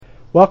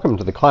Welcome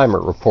to the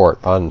Climate Report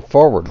on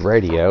Forward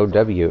Radio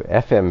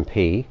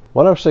WFMP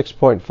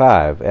 106.5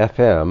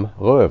 FM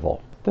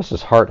Louisville. This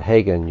is Hart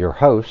Hagen, your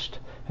host,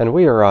 and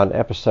we are on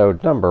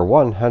episode number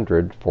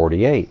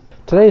 148.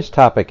 Today's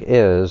topic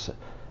is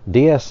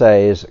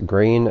DSA's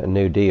Green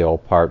New Deal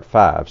Part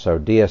 5. So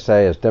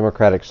DSA is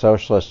Democratic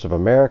Socialists of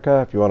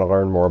America. If you want to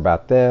learn more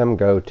about them,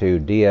 go to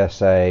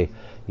dsausa.org.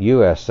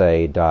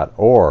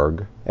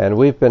 And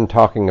we've been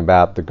talking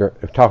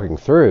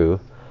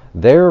through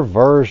their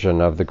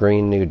version of the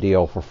Green New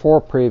Deal for 4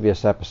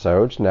 previous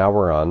episodes. Now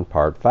we're on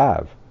Part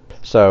 5.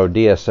 So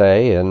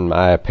DSA, in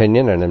my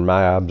opinion and in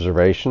my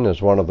observation,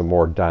 is one of the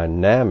more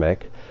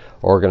dynamic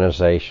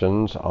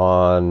organizations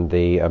on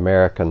the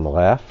American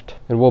left,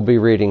 and we'll be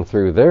reading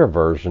through their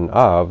version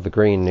of the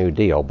Green New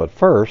Deal. But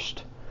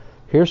first,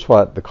 here's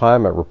what the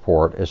Climate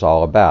Report is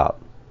all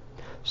about.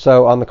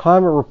 So on the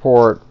Climate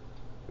Report,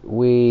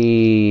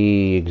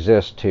 we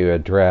exist to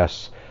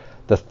address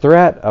the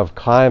threat of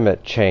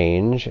climate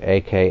change,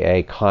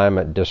 aka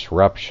climate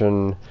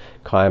disruption,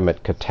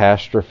 climate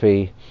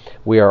catastrophe.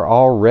 We are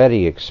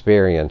already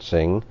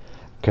experiencing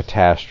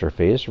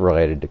catastrophes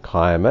related to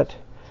climate.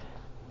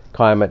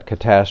 Climate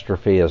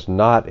catastrophe is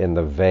not in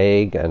the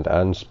vague and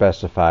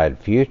unspecified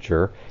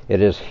future.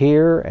 It is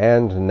here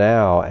and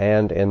now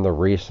and in the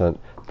recent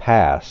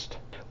past.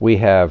 We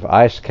have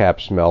ice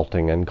caps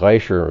melting and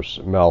glaciers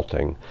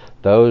melting.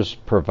 Those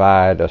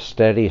provide a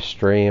steady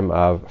stream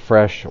of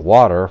fresh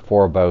water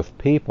for both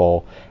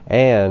people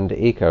and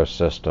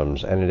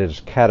ecosystems, and it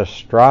is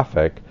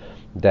catastrophic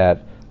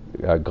that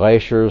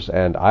glaciers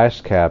and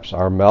ice caps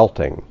are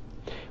melting.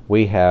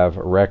 We have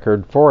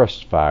record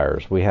forest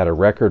fires. We had a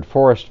record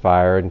forest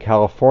fire in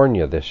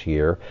California this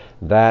year.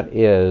 That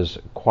is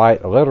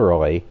quite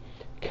literally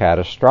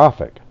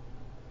catastrophic.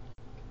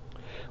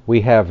 We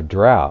have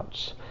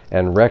droughts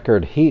and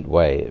record heat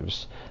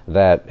waves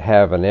that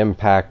have an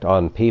impact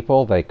on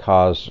people. They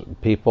cause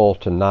people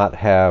to not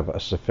have a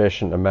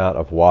sufficient amount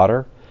of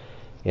water.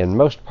 In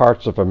most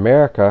parts of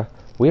America,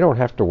 we don't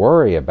have to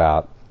worry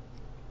about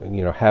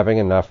having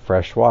enough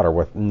fresh water,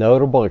 with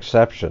notable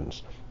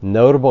exceptions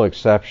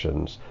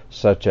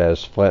such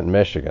as Flint,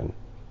 Michigan.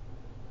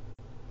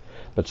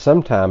 But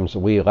sometimes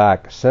we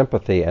lack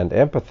sympathy and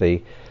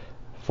empathy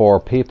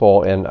for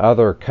people in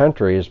other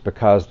countries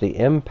because the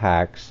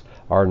impacts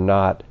are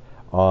not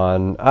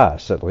on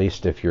us. At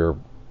least if you're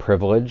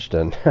privileged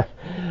and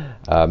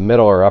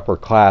middle or upper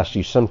class,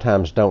 you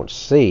sometimes don't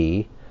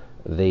see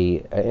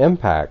the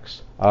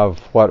impacts of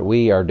what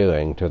we are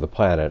doing to the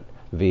planet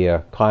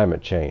via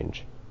climate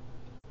change.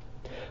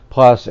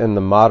 Plus, in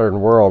the modern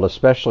world,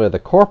 especially the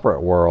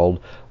corporate world,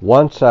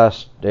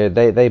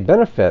 they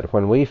benefit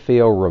when we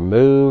feel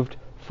removed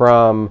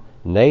from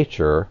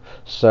nature,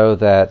 so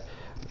that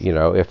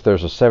if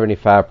there's a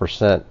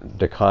 75%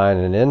 decline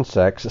in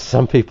insects,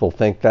 some people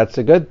think that's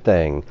a good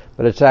thing,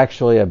 but it's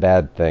actually a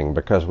bad thing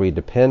because we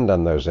depend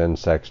on those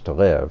insects to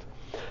live.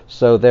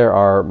 So there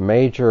are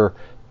major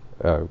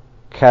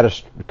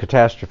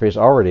catastrophes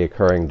already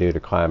occurring due to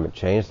climate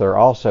change. There are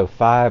also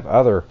 5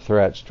 other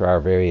threats to our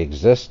very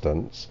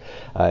existence,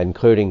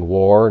 including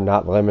war,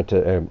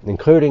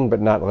 including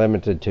but not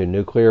limited to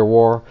nuclear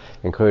war,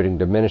 including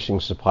diminishing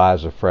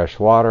supplies of fresh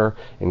water,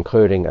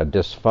 including a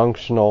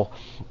dysfunctional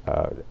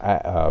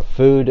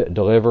food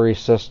delivery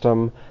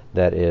system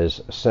that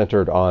is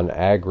centered on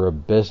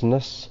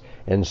agribusiness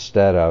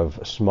instead of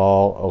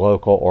small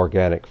local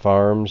organic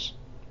farms.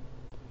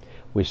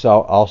 We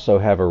also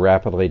have a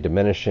rapidly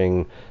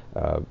diminishing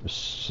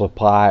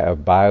supply of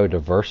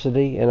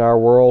biodiversity in our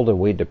world, and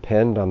we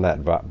depend on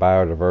that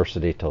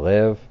biodiversity to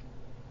live.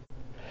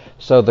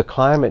 So the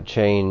climate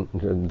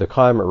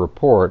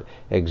report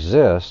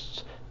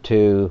exists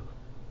to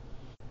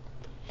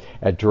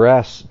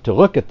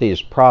look at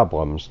these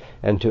problems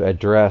and to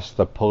address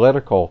the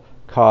political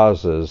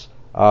causes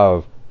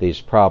of these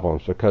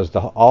problems, because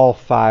all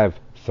 5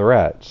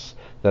 threats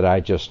that I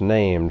just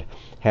named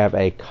have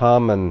a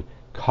common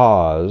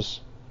cause,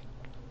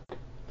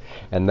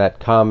 and that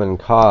common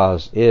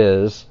cause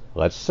is,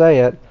 let's say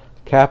it,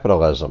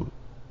 capitalism.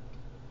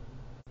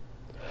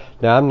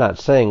 Now, I'm not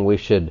saying we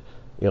should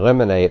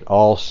eliminate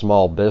all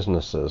small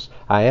businesses.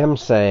 I am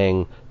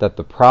saying that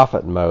the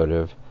profit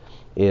motive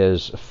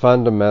is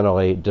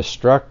fundamentally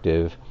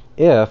destructive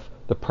if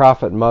the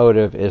profit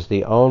motive is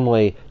the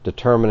only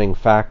determining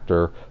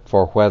factor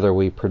for whether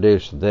we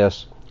produce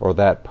this or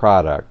that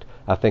product.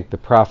 I think the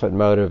profit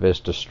motive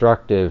is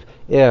destructive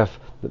if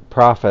the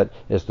profit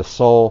is the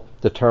sole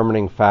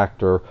determining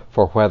factor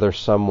for whether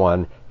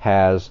someone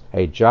has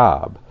a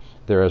job.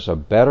 There is a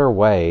better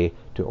way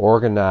to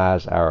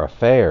organize our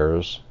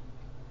affairs,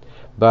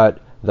 but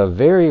the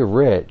very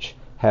rich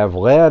have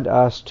led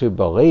us to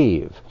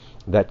believe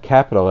that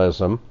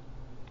capitalism,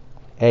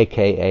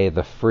 aka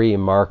the free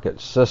market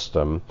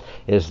system,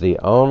 is the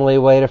only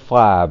way to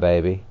fly,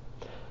 baby.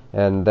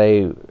 And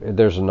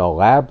there's an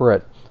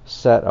elaborate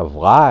set of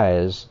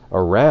lies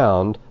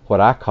around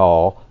what I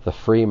call the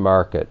free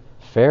market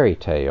fairy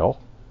tale.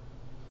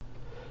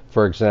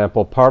 For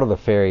example, part of the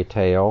fairy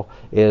tale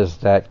is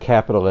that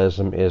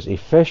capitalism is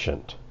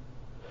efficient.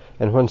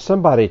 And when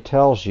somebody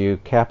tells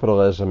you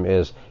capitalism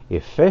is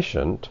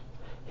efficient,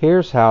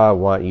 here's how I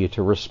want you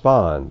to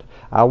respond.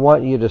 I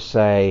want you to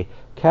say,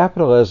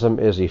 capitalism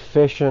is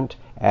efficient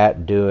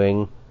at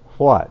doing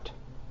what?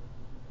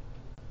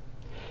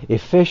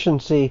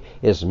 Efficiency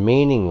is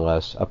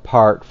meaningless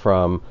apart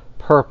from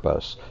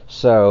purpose.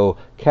 So,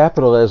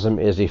 capitalism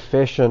is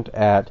efficient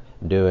at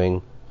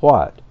doing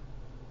what?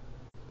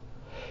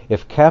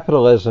 If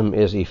capitalism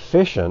is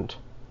efficient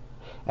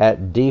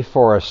at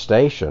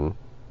deforestation,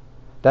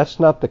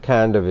 that's not the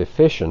kind of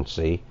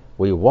efficiency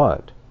we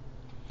want.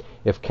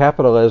 If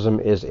capitalism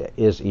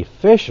is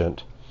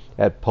efficient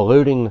at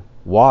polluting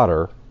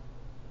water,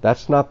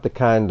 that's not the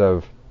kind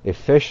of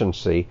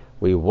efficiency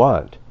we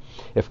want.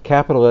 If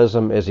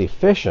capitalism is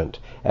efficient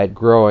at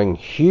growing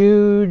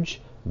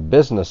huge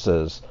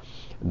businesses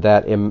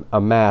that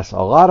amass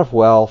a lot of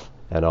wealth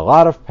and a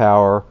lot of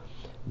power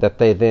that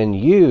they then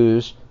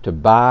use to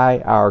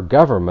buy our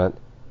government,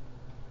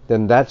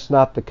 then that's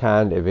not the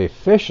kind of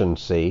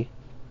efficiency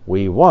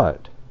we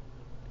want.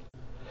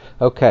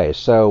 Okay,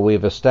 so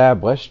we've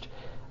established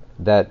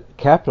that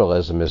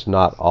capitalism is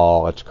not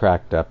all it's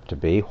cracked up to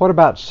be. What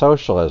about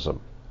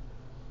socialism?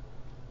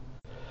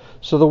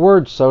 So the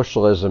word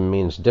socialism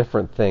means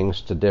different things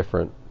to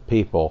different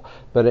people,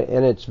 but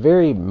in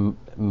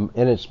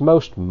its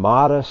most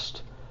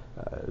modest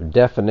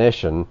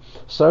definition,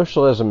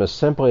 socialism is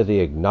simply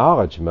the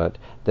acknowledgement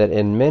that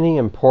in many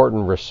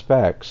important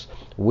respects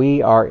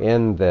we are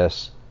in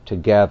this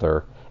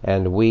together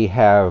and we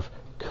have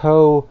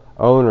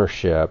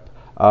co-ownership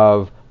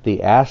of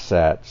the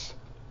assets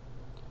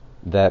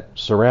that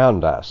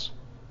surround us.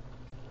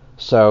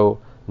 So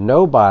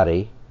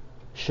nobody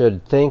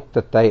should think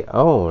that they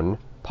own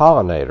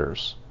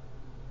pollinators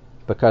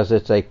because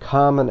it's a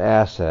common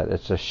asset,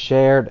 it's a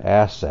shared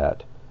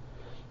asset.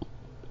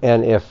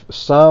 And if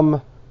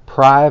some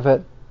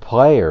private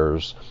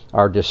players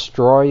are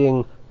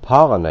destroying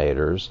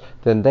pollinators,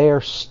 then they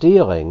are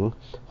stealing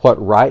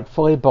what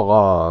rightfully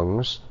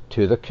belongs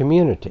to the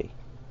community.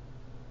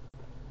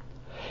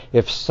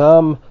 If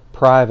some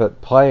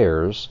private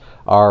players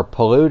are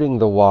polluting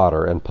the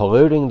water and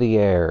polluting the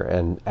air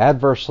and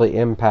adversely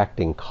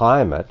impacting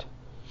climate,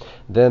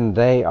 then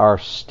they are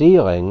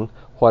stealing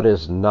what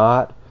is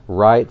not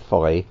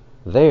rightfully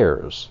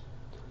theirs.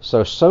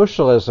 So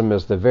socialism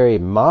is the very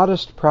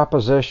modest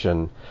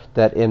proposition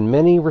that in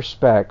many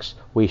respects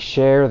we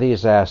share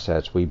these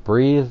assets. We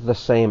breathe the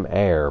same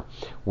air.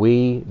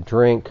 We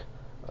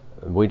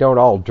don't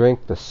all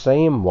drink the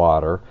same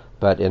water,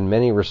 but in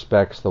many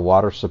respects the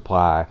water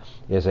supply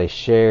is a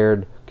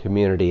shared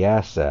community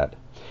asset.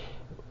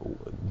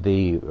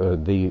 The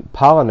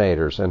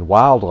pollinators and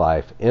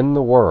wildlife in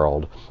the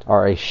world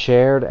are a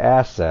shared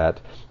asset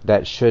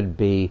that should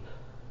be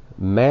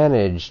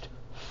managed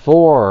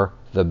for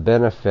the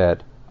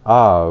benefit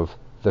of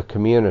the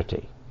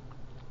community.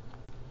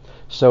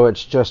 So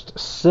it's just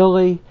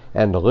silly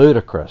and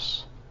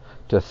ludicrous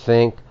to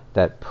think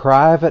that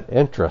private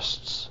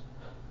interests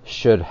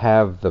should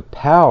have the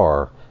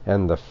power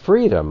and the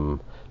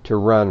freedom to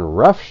run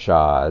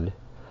roughshod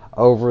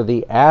over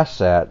the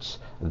assets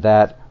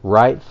that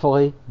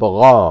rightfully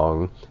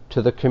belong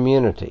to the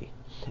community.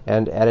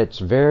 And at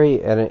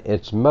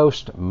its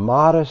most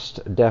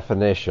modest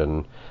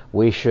definition,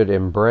 we should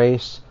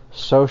embrace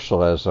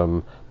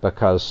socialism,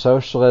 because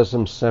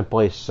socialism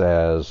simply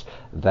says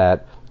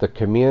that the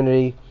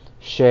community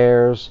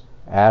shares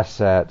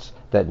assets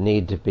that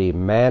need to be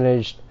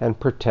managed and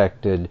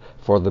protected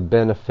for the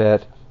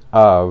benefit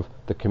of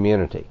the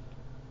community.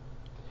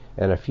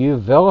 And if you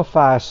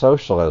vilify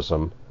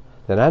socialism,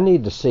 then I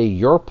need to see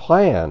your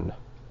plan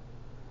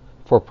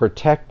for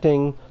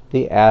protecting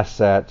the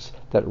assets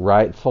that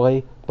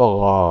rightfully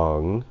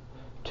belong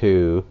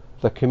to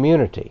the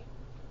community.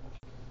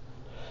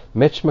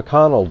 Mitch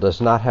McConnell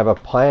does not have a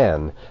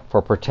plan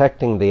for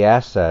protecting the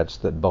assets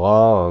that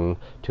belong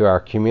to our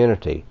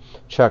community.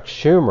 Chuck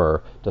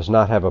Schumer does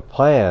not have a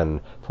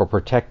plan for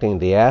protecting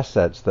the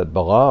assets that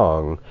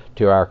belong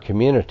to our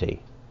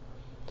community.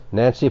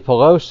 Nancy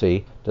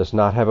Pelosi does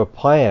not have a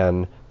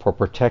plan for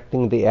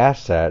protecting the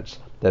assets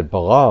that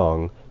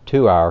belong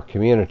to our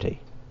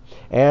community.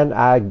 And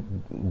I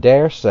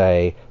dare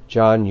say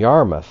John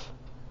Yarmouth,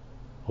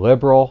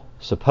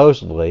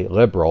 supposedly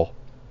liberal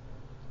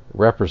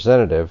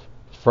representative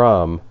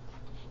from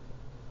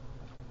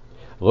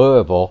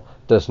Louisville,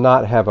 does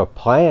not have a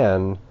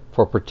plan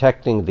for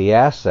protecting the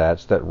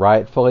assets that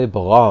rightfully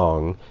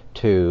belong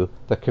to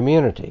the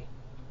community.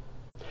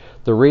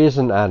 The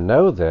reason I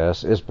know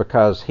this is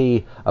because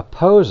he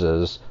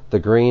opposes the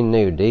Green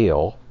New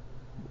Deal.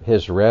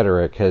 His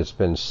rhetoric has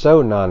been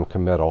so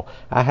non-committal.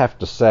 I have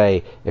to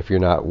say, if you're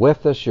not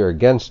with us, you're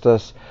against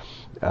us.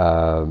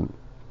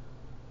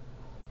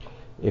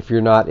 If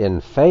you're not in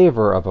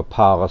favor of a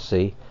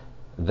policy,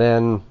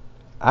 then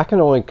I can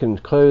only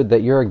conclude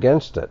that you're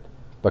against it,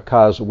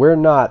 because we're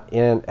not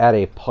at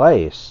a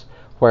place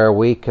where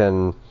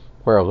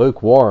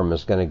lukewarm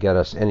is going to get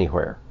us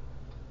anywhere.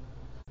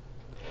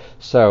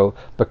 So,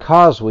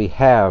 because we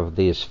have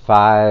these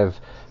 5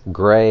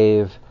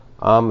 grave,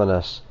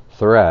 ominous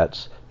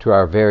threats to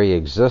our very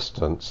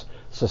existence,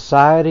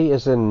 society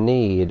is in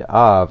need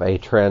of a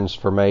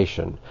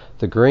transformation.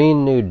 The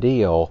Green New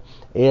Deal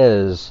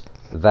is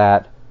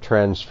that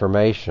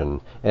transformation.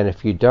 And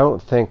if you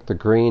don't think the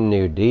Green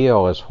New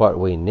Deal is what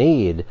we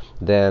need,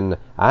 then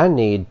I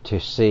need to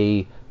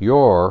see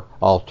your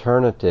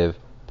alternative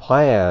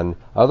plan.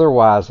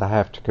 Otherwise, I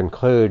have to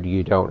conclude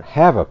you don't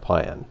have a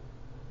plan.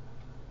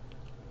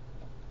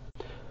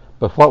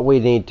 But what we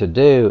need to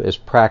do is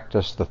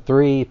practice the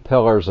 3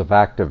 pillars of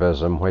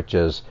activism, which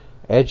is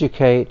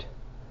educate,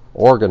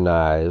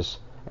 organize,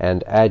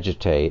 and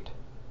agitate.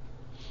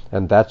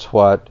 And that's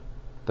what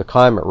the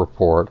climate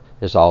report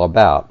is all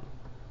about.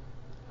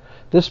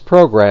 This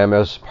program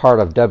is part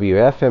of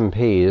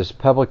WFMP's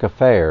Public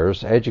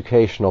Affairs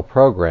educational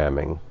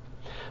programming.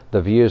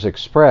 The views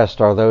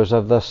expressed are those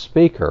of the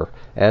speaker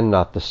and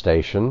not the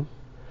station.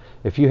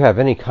 If you have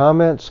any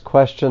comments,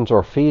 questions,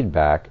 or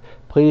feedback,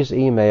 please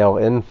email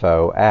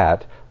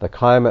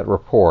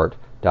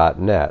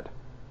info@theclimatereport.net.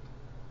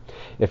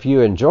 If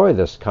you enjoy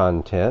this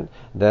content,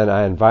 then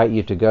I invite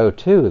you to go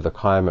to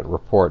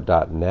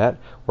theclimatereport.net,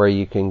 where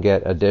you can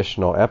get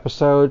additional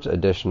episodes,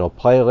 additional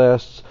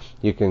playlists,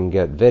 you can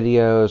get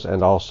videos,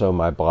 and also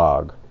my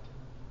blog.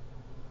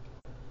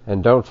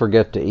 And don't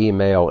forget to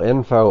email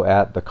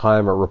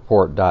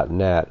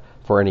info@theclimatereport.net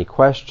for any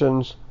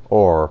questions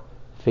or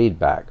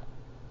feedback.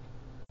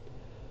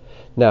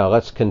 Now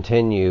let's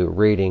continue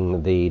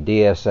reading the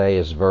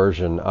DSA's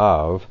version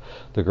of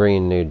the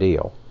Green New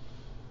Deal.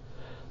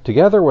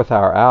 Together with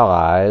our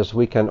allies,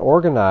 we can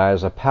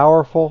organize a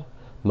powerful,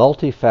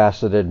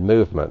 multifaceted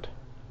movement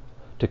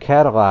to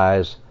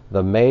catalyze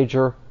the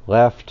major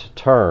left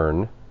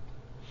turn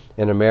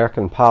in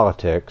American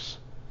politics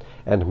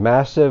and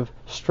massive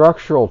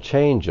structural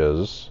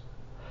changes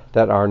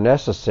that are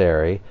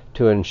necessary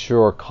to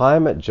ensure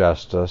climate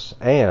justice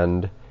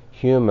and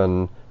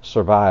human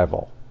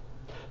survival.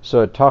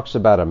 So it talks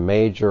about a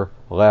major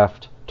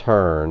left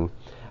turn.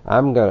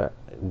 I'm going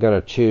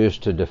to choose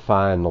to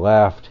define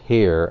left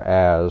here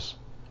as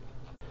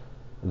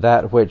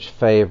that which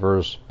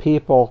favors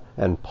people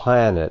and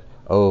planet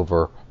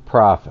over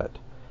profit.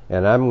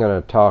 And I'm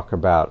going to talk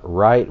about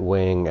right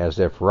wing as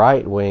if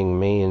right wing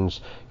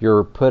means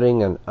you're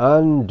putting an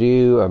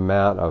undue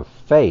amount of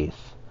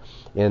faith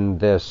in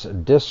this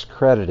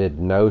discredited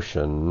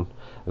notion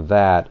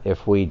that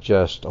if we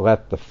just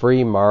let the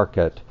free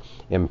market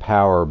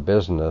empower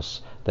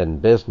business, then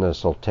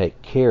business will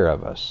take care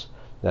of us.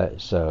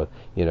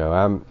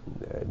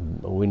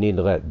 We need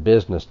to let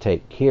business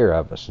take care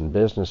of us, and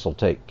business will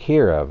take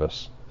care of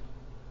us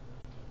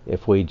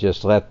if we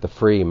just let the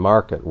free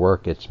market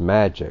work its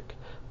magic.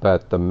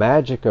 But the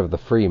magic of the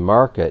free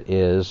market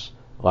is,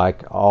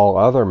 like all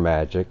other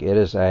magic, it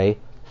is a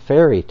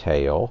fairy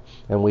tale,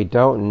 and we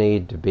don't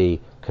need to be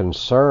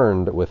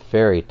concerned with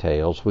fairy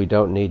tales. We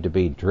don't need to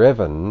be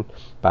driven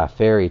by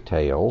fairy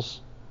tales.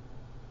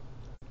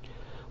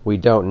 We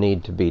don't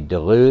need to be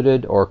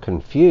deluded or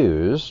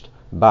confused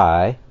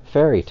by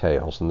fairy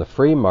tales. And the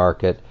free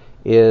market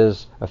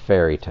is a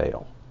fairy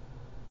tale.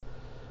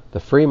 The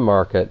free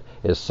market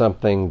is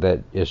something that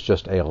is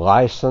just a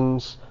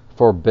license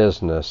for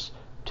business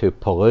to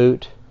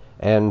pollute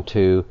and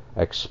to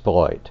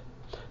exploit.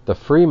 The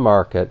free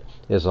market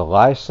is a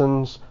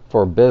license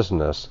for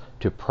business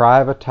to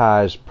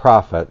privatize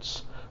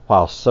profits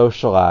while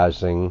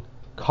socializing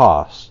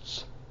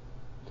costs.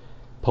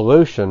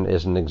 Pollution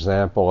is an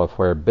example of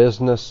where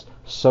business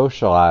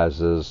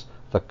socializes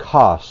the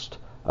cost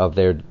of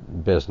their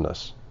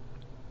business.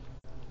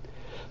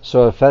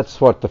 So if that's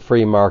what the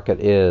free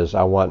market is,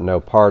 I want no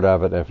part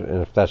of it.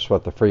 And if that's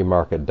what the free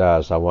market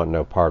does, I want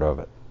no part of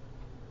it.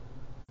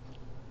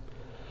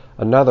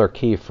 Another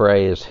key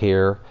phrase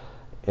here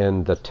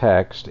in the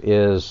text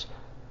is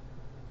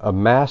we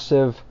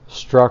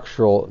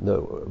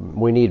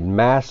need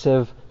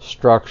massive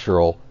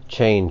structural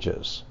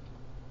changes.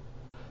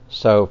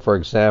 So, for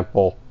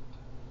example,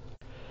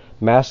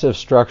 massive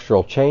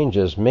structural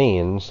changes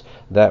means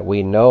that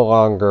we no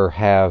longer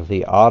have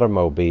the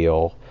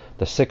automobile,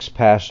 the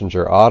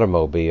 6-passenger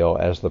automobile,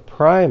 as the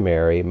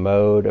primary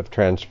mode of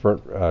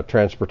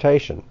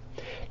transportation.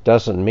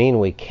 Doesn't mean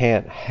we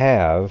can't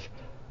have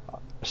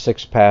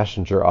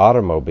 6-passenger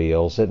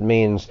automobiles. It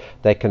means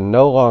they can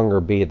no longer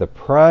be the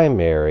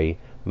primary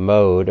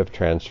mode of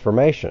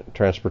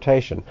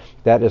transportation.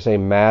 That is a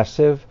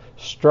massive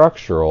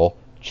structural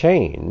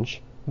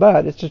change,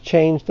 but it's a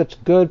change that's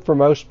good for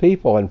most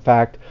people. In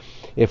fact,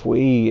 if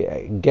we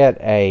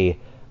get a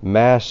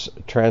mass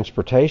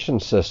transportation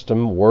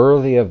system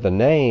worthy of the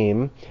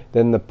name,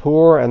 then the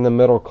poor and the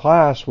middle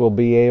class will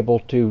be able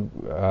to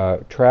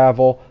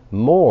travel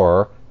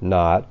more,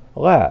 not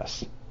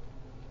less.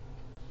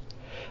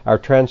 Our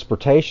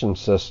transportation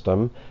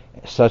system,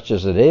 such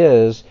as it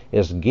is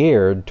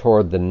geared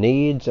toward the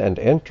needs and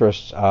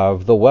interests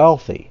of the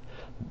wealthy.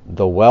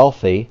 The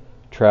wealthy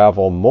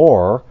travel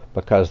more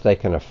because they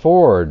can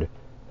afford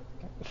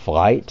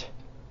flight,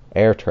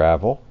 air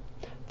travel.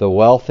 The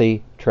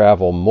wealthy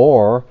travel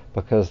more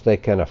because they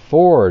can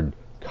afford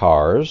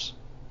cars.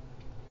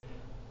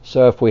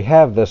 So if we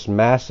have this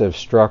massive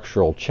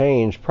structural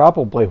change,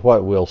 probably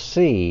what we'll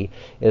see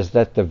is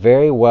that the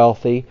very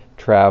wealthy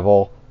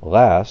travel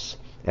less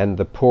and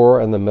the poor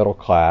and the middle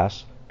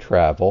class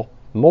travel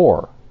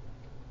more.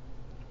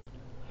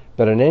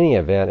 But in any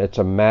event, it's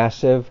a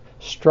massive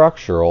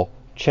structural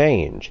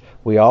change.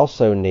 We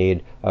also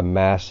need a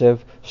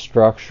massive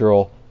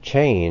structural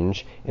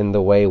change in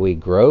the way we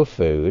grow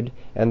food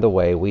and the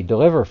way we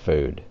deliver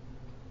food.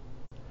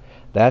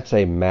 That's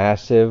a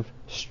massive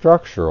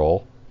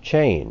structural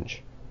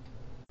change.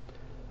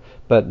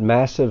 But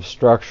massive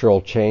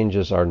structural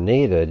changes are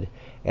needed,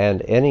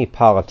 and any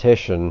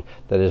politician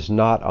that is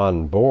not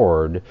on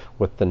board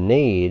with the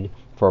need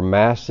for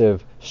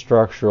massive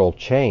structural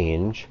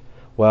change,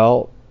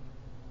 well,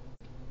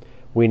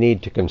 we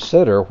need to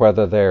consider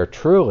whether they're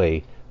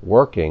truly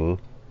working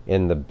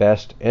in the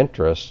best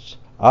interests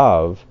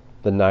of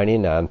the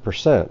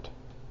 99%.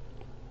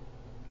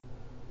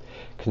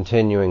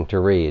 Continuing to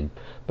read.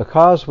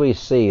 Because we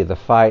see the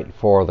fight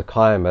for the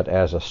climate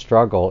as a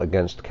struggle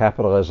against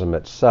capitalism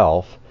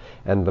itself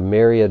and the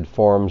myriad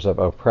forms of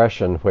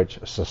oppression which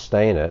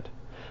sustain it,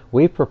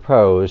 we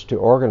propose to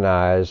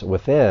organize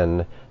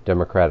within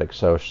Democratic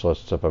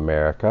Socialists of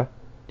America,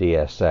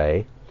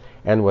 DSA,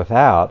 and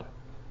without,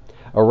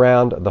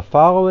 around the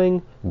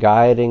following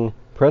guiding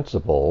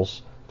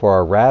principles for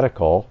a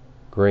radical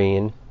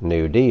Green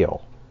New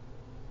Deal.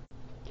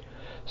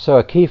 So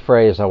a key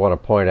phrase I want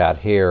to point out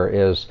here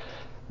is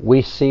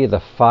we see the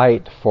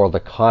fight for the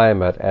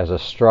climate as a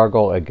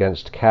struggle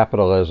against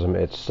capitalism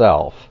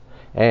itself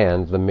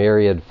and the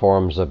myriad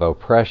forms of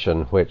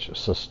oppression which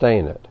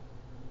sustain it.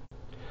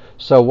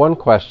 So one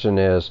question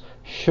is,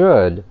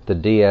 should the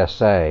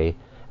DSA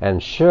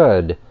and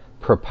should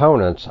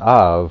proponents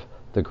of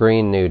the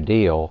Green New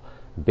Deal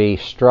be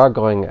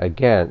struggling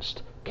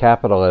against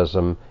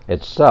capitalism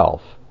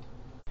itself?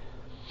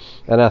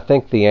 And I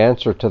think the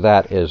answer to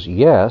that is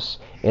yes,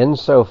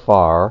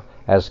 insofar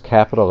as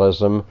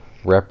capitalism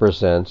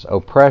represents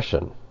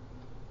oppression.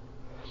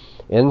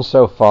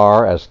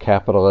 Insofar as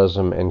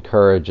capitalism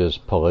encourages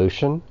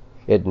pollution,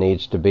 it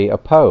needs to be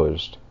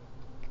opposed,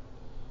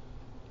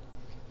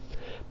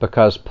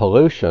 because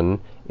pollution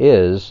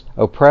is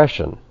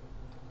oppression.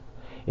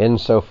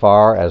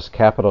 Insofar as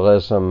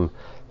capitalism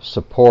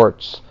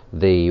supports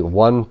the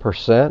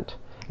 1%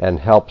 and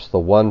helps the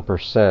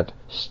 1%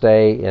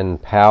 stay in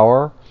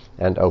power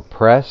and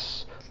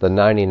oppress the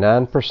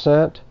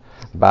 99%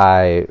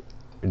 by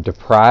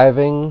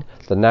depriving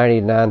the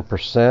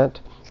 99%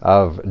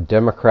 of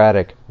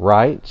democratic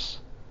rights,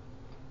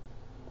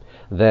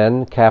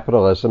 then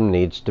capitalism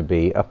needs to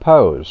be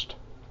opposed.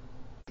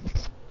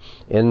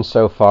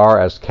 Insofar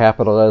as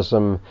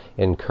capitalism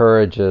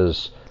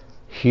encourages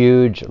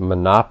huge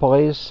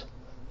monopolies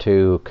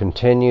to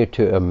continue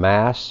to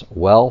amass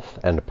wealth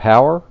and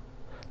power,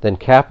 then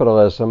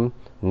capitalism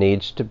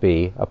needs to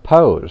be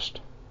opposed.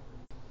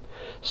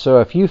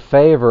 So if you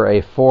favor a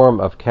form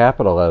of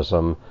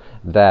capitalism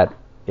that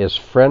is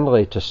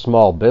friendly to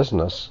small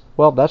business,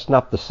 well, that's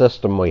not the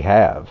system we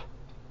have.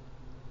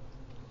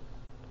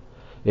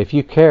 If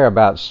you care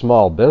about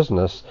small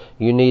business,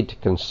 you need to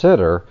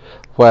consider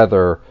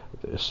whether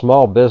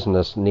small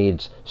business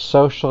needs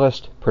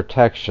socialist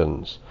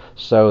protections.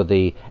 So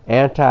the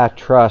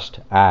Antitrust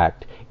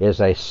Act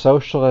is a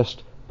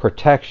socialist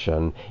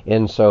protection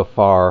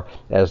insofar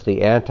as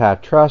the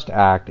Antitrust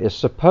Act is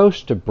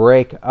supposed to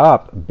break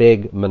up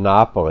big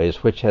monopolies,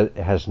 which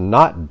has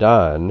not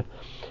done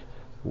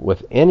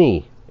with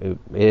any,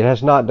 it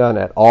has not done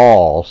at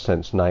all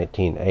since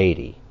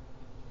 1980.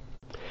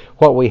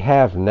 What we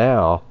have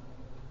now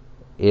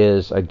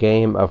is a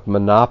game of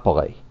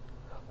monopoly.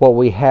 What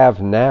we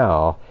have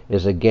now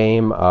is a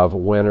game of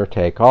winner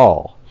take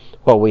all.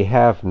 What we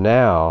have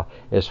now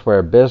is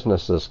where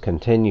businesses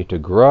continue to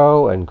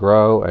grow and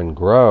grow and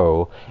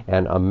grow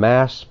and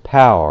amass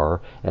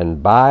power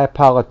and buy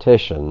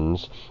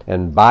politicians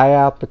and buy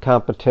out the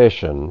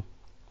competition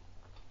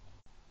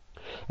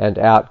and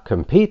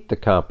outcompete the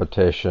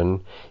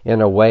competition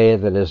in a way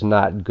that is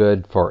not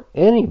good for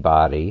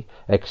anybody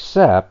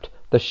except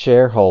the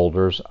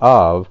shareholders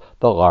of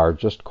the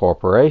largest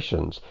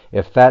corporations.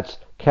 If that's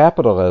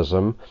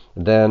capitalism,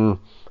 then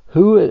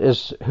who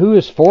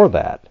is for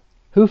that?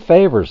 Who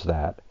favors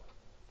that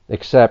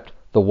except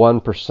the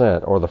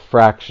 1% or the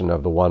fraction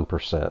of the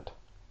 1%?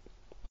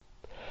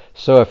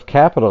 So if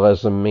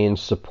capitalism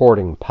means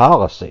supporting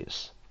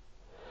policies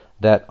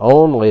that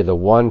only the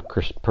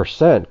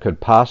 1% could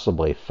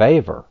possibly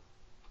favor,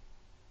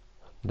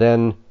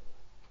 then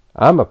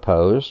I'm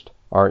opposed,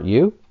 aren't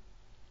you?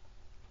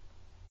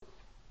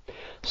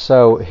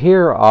 So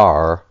here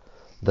are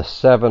the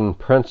 7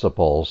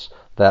 principles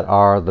that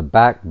are the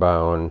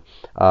backbone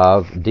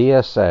of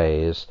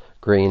DSA's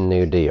Green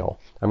New Deal.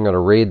 I'm going to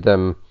read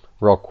them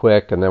real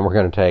quick, and then we're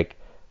going to take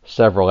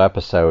several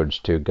episodes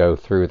to go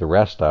through the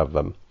rest of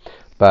them.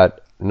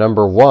 But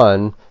number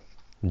 1,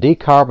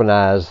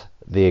 decarbonize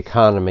the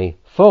economy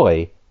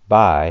fully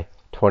by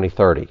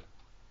 2030.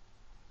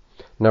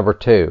 Number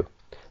 2,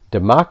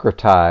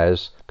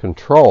 democratize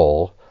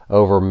control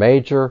over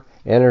major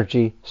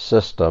energy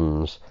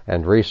systems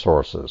and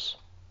resources.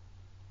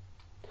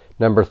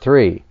 Number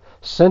 3,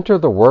 center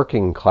the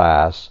working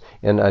class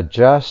in a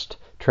just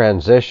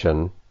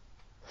transition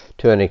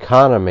to an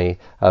economy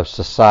of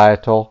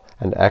societal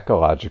and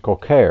ecological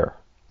care.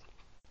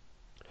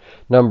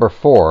 Number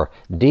 4,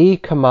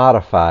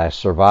 decommodify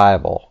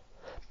survival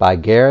by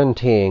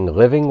guaranteeing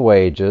living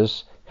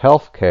wages,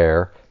 health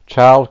care,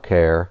 child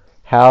care,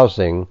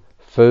 housing,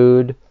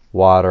 food,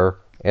 water,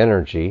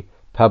 energy,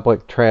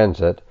 public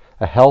transit,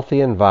 a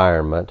healthy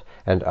environment,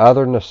 and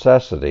other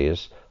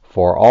necessities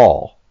for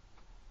all.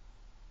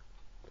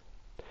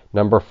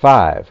 Number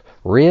 5,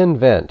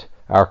 reinvent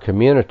our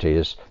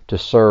communities to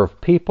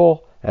serve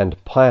people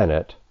and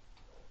planet,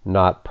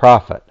 not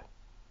profit.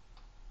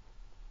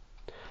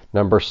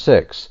 Number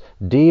 6,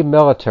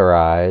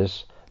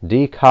 demilitarize,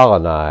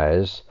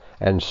 decolonize,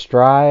 and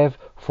strive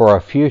for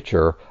a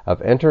future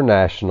of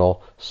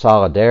international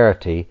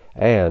solidarity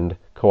and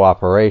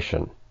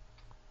cooperation.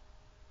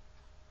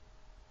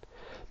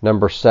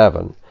 Number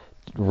 7,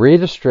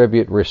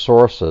 redistribute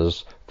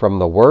resources from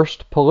the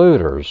worst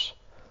polluters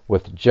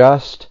with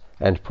just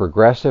and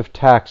progressive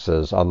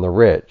taxes on the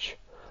rich,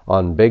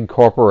 on big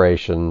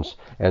corporations,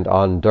 and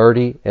on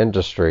dirty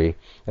industry,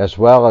 as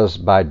well as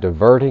by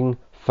diverting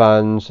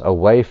funds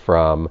away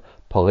from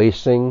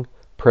policing,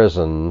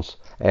 prisons,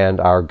 and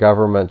our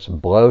government's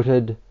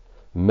bloated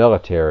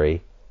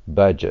military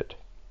budget.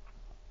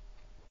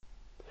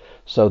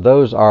 So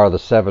those are the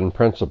 7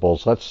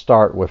 principles. Let's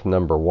start with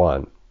number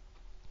 1.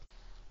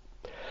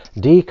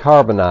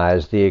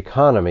 Decarbonize the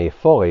economy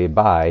fully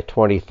by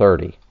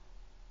 2030.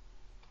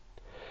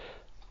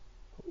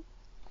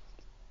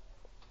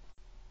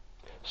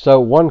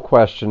 So one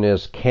question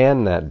is,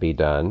 can that be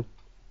done?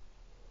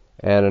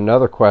 And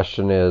another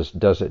question is,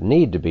 does it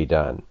need to be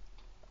done?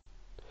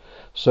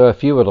 So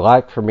if you would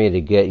like for me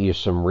to get you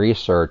some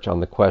research on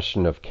the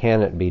question of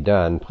can it be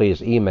done,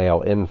 please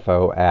email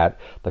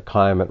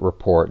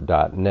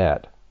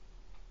info@theclimatereport.net.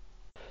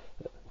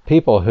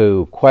 People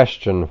who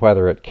question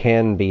whether it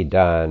can be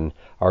done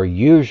are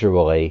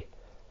usually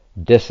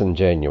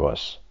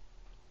disingenuous.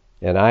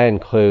 And I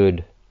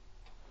include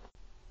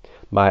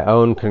my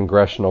own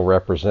congressional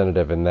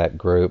representative in that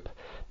group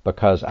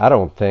because I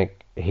don't think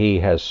he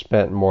has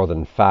spent more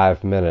than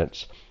 5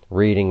 minutes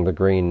reading the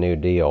Green New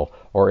Deal.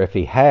 Or if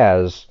he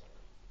has,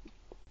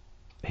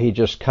 he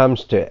just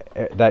comes to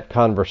that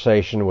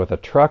conversation with a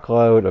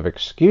truckload of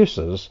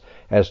excuses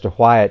as to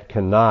why it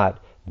cannot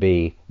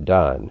be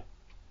done.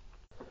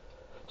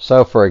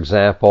 So, for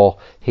example,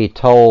 he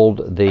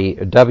told the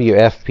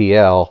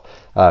WFPL,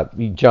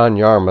 John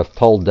Yarmuth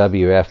told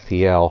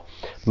WFPL,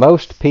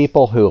 most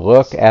people who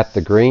look at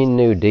the Green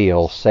New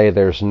Deal say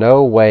there's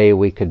no way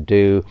we could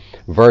do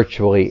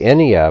virtually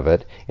any of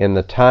it in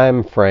the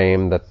time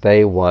frame that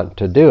they want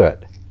to do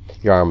it,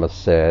 Yarmuth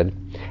said,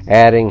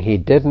 adding he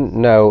didn't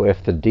know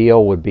if the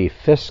deal would be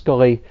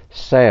fiscally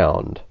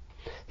sound.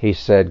 He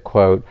said,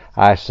 quote,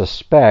 I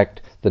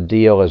suspect the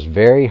deal is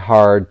very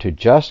hard to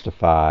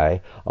justify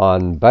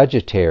on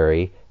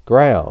budgetary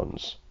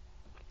grounds.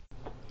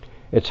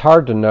 It's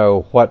hard to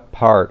know what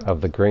part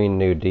of the Green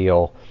New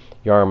Deal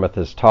Yarmuth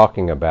is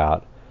talking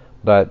about,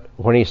 but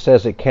when he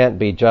says it can't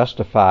be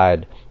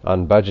justified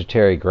on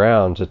budgetary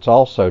grounds, it's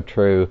also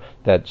true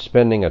that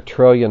spending $1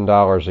 trillion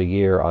a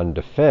year on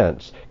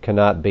defense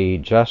cannot be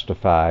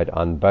justified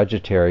on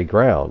budgetary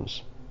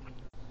grounds.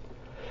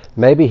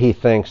 Maybe he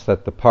thinks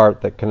that the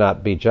part that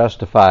cannot be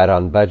justified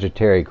on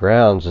budgetary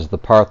grounds is the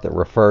part that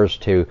refers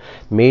to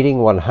meeting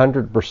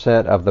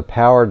 100% of the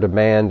power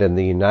demand in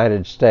the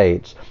United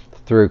States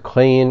through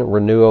clean,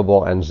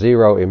 renewable, and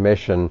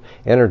zero-emission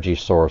energy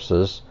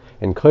sources,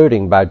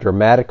 including by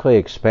dramatically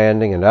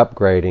expanding and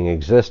upgrading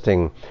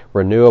existing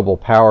renewable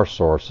power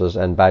sources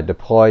and by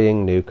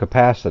deploying new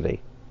capacity.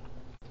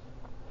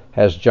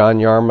 Has John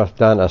Yarmuth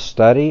done a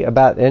study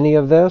about any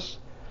of this?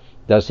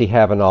 Does he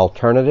have an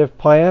alternative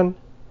plan?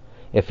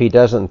 If he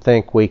doesn't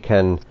think we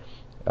can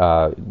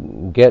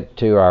get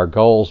to our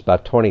goals by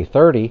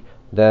 2030,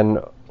 then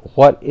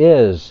what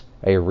is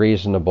a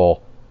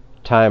reasonable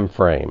time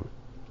frame?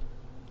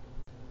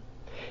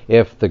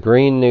 If the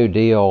Green New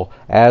Deal,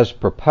 as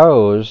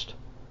proposed,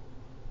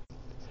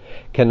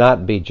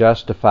 cannot be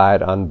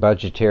justified on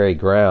budgetary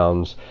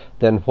grounds,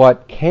 then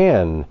what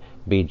can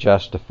be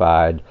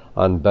justified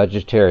on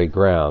budgetary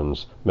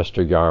grounds,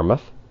 Mr.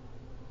 Yarmuth?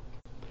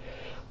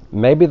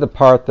 Maybe the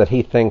part that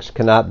he thinks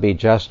cannot be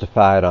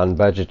justified on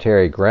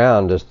budgetary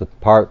ground is the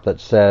part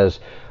that says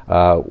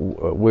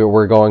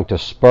we're going to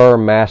spur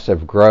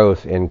massive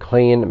growth in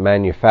clean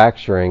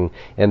manufacturing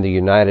in the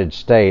United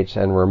States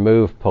and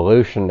remove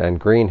pollution and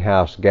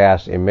greenhouse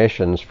gas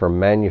emissions from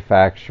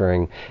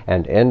manufacturing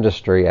and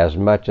industry as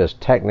much as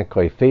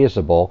technically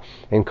feasible,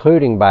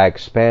 including by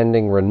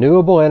expanding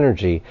renewable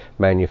energy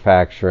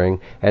manufacturing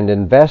and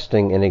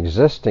investing in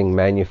existing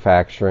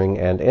manufacturing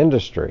and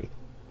industry.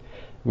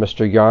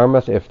 Mr.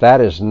 Yarmuth, if that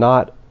is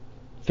not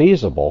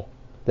feasible,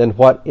 then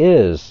what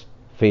is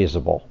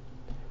feasible?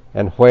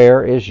 And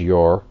where is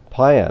your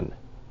plan?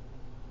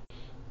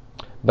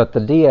 But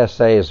the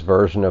DSA's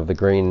version of the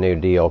Green New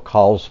Deal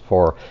calls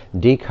for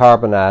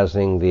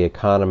decarbonizing the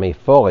economy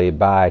fully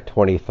by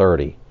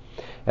 2030.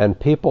 And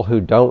people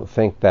who don't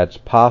think that's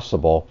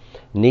possible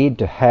need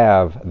to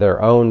have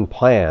their own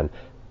plan.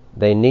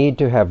 They need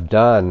to have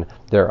done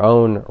their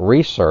own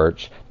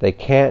research. They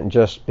can't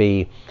just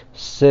be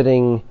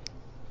standing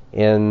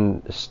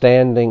in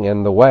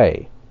the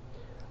way.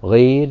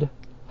 Lead,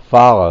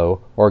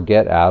 follow, or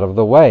get out of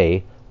the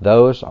way.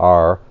 Those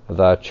are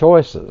the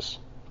choices.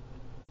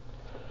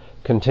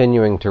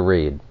 Continuing to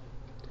read.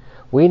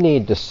 We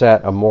need to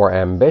set a more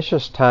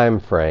ambitious time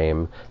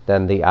frame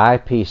than the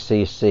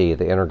IPCC,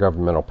 the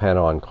Intergovernmental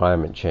Panel on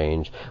Climate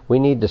Change. We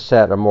need to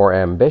set a more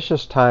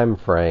ambitious time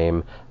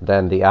frame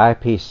than the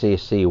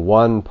IPCC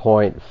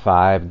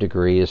 1.5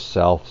 degrees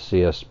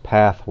Celsius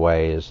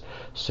pathways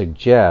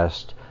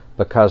suggest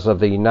because of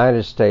the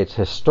United States'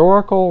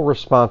 historical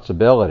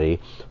responsibility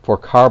for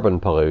carbon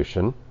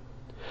pollution,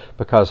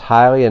 because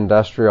highly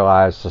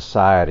industrialized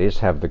societies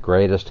have the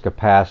greatest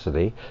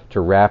capacity to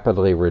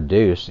rapidly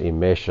reduce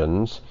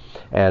emissions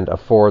and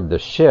afford the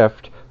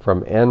shift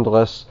from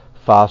endless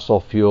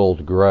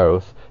fossil-fueled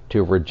growth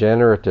to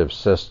regenerative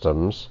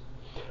systems,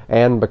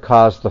 and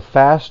because the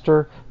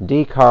faster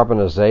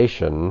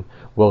decarbonization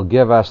will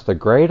give us the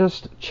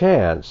greatest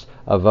chance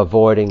of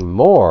avoiding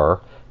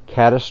more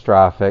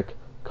catastrophic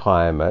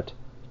climate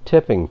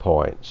tipping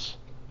points.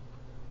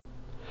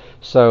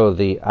 So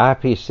the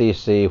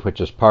IPCC,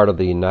 which is part of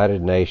the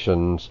United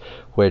Nations,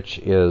 which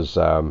is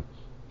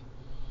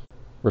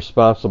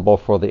responsible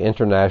for the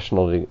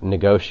international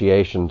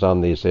negotiations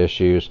on these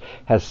issues,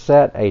 has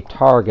set a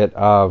target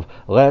of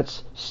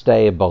let's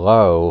stay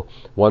below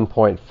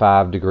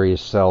 1.5 degrees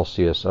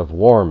Celsius of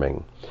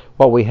warming.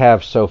 What we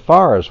have so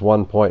far is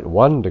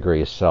 1.1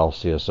 degrees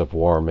Celsius of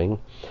warming,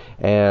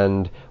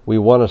 and we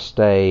want to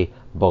stay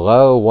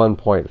below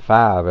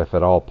 1.5 if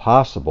at all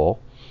possible.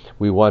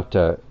 We want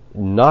to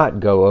not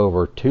go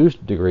over 2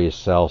 degrees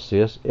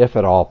Celsius if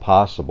at all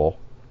possible.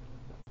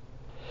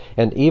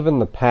 And even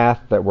the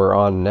path that we're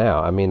on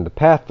now, the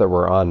path that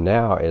we're on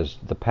now is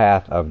the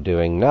path of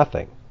doing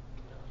nothing.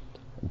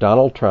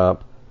 Donald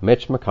Trump,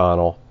 Mitch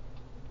McConnell,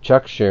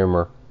 Chuck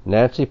Schumer,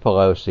 Nancy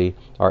Pelosi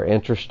are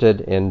interested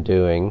in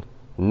doing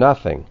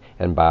nothing.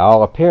 And by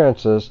all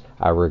appearances,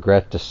 I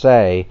regret to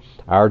say,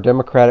 our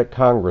Democratic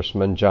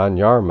Congressman, John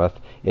Yarmouth,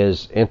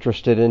 is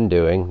interested in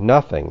doing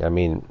nothing.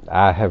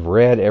 I have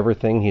read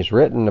everything he's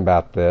written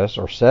about this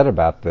or said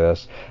about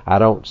this. I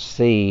don't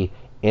see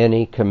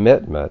any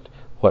commitment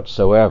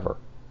whatsoever.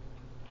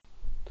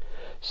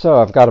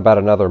 So I've got about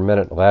another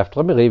minute left.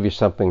 Let me leave you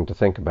something to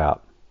think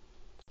about.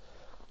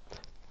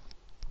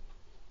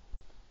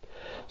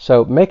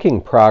 So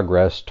making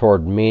progress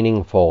toward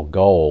meaningful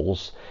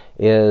goals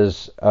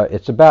is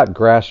it's about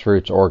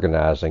grassroots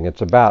organizing.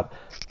 It's about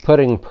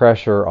putting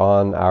pressure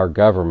on our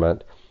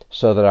government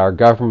so that our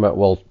government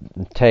will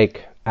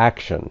take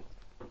action.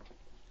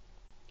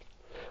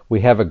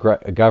 We have a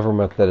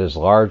government that is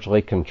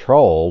largely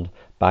controlled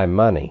by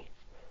money.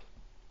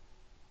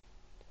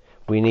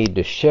 We need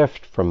to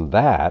shift from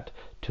that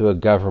to a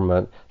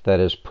government that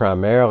is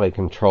primarily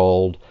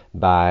controlled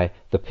by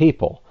the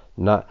people,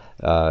 not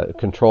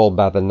controlled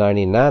by the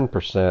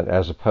 99%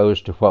 as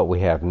opposed to what we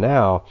have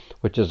now,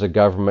 which is a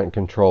government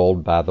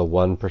controlled by the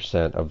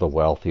 1% of the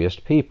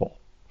wealthiest people.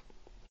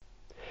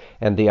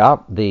 And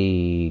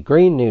the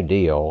Green New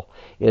Deal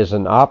is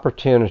an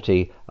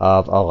opportunity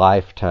of a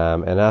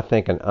lifetime, and I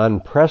think an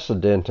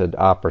unprecedented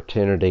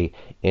opportunity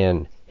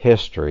in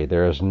history.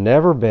 There has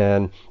never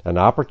been an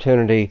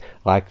opportunity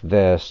like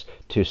this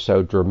to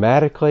so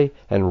dramatically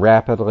and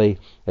rapidly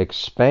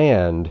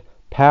expand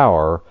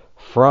power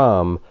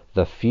from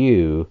the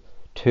few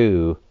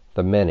to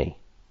the many.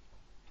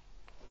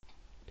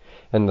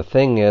 And the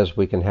thing is,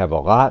 we can have a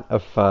lot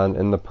of fun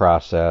in the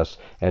process,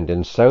 and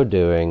in so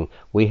doing,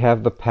 we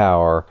have the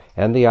power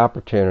and the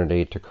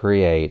opportunity to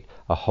create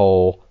a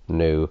whole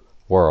new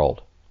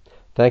world.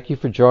 Thank you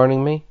for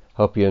joining me.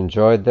 Hope you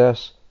enjoyed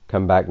this.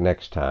 Come back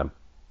next time.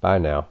 Bye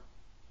now.